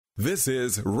This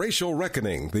is Racial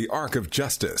Reckoning, the Arc of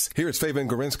Justice. Here's Faven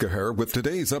Gorinska with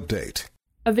today's update.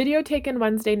 A video taken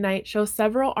Wednesday night shows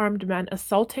several armed men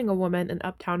assaulting a woman in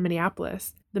uptown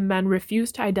Minneapolis. The men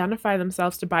refused to identify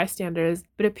themselves to bystanders,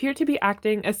 but appear to be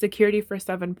acting as security for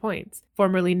 7 Points,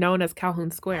 formerly known as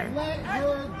Calhoun Square. Let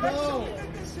her go!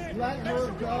 Let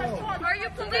her go! Are you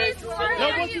police?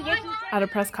 At a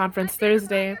press conference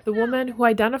Thursday, the woman, who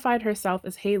identified herself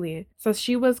as Haley, says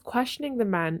she was questioning the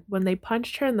men when they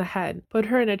punched her in the head, put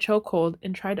her in a chokehold,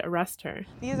 and tried to arrest her.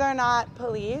 These are not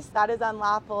police. That is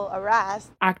unlawful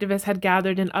arrest. Activists had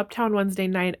gathered in Uptown Wednesday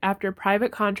night after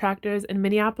private contractors and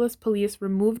Minneapolis police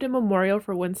removed a memorial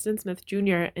for Winston Smith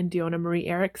Jr. and Deonna Marie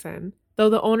Erickson. Though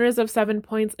the owners of 7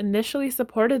 Points initially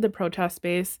supported the protest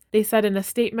space, they said in a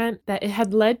statement that it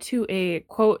had led to a,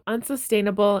 quote,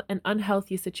 unsustainable and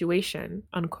unhealthy situation,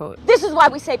 unquote. This is why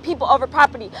we say people over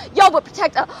property. Y'all would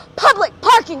protect a public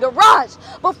parking garage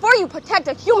before you protect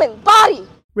a human body.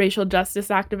 Racial justice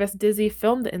activist Dizzy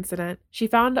filmed the incident. She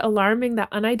found it alarming that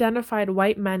unidentified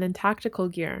white men in tactical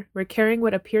gear were carrying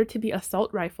what appeared to be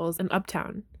assault rifles in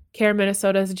Uptown. CARE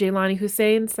Minnesota's Jaylani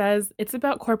Hussein says it's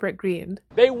about corporate greed.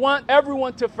 They want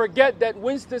everyone to forget that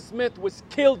Winston Smith was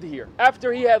killed here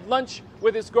after he had lunch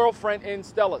with his girlfriend in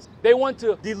Stella's. They want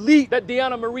to delete that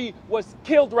Deonna Marie was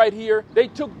killed right here. They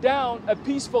took down a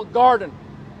peaceful garden,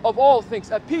 of all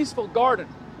things, a peaceful garden.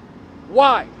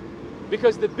 Why?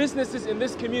 Because the businesses in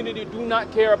this community do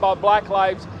not care about black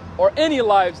lives or any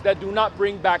lives that do not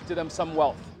bring back to them some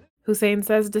wealth. Hussein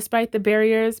says despite the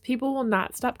barriers, people will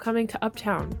not stop coming to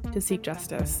Uptown to seek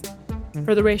justice.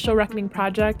 For the Racial Reckoning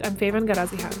Project, I'm Faven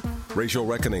Garazihan. Racial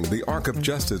Reckoning, the Arc of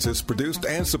Justice is produced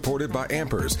and supported by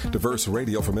Ampers, diverse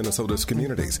radio for Minnesota's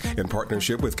communities, in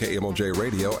partnership with KMOJ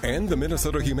Radio and the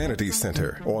Minnesota Humanities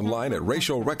Center. Online at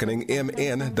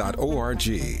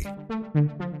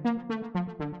racialreckoningmn.org.